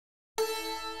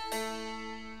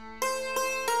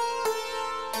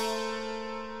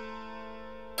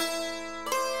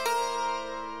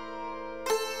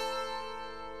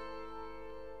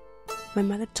My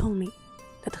mother told me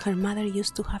that her mother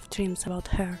used to have dreams about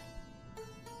her,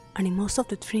 and in most of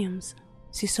the dreams,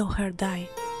 she saw her die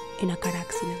in a car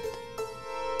accident.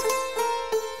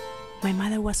 My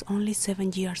mother was only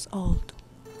 7 years old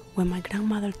when my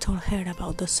grandmother told her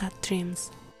about those sad dreams.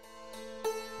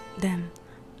 Then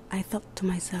I thought to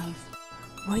myself,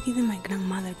 why didn't my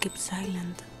grandmother keep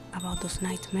silent about those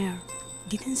nightmares?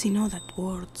 Didn't she know that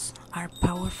words are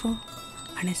powerful,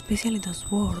 and especially those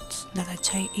words that a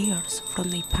child hears from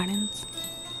their parents?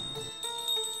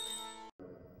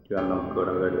 You are not going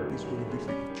to get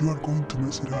it. You are going to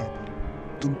mess it up.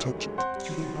 Don't touch it.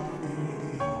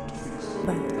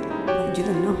 But you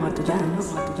don't know how to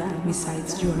dance.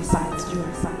 Besides your sides.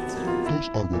 Those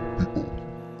are the people.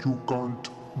 You can't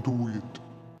do it.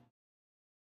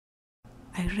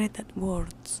 I read that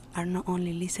words are not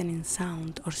only listening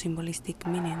sound or symbolistic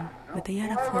meaning, but they are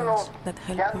a force that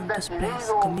help one to express,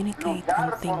 communicate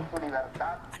and think.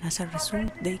 And as a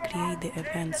result, they create the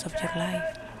events of your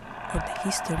life, or the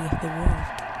history of the world,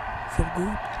 for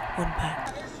good or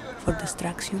bad, for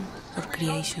destruction or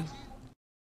creation.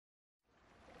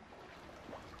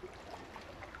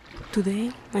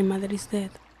 Today, my mother is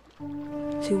dead.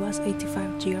 She was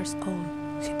 85 years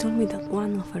old. She told me that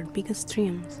one of her biggest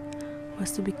dreams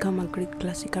was to become a great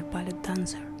classical ballet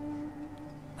dancer.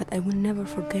 But I will never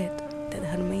forget that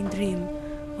her main dream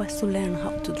was to learn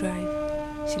how to drive.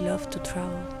 She loved to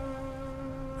travel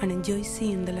and enjoy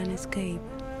seeing the landscape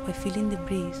while feeling the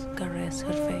breeze caress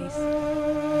her face.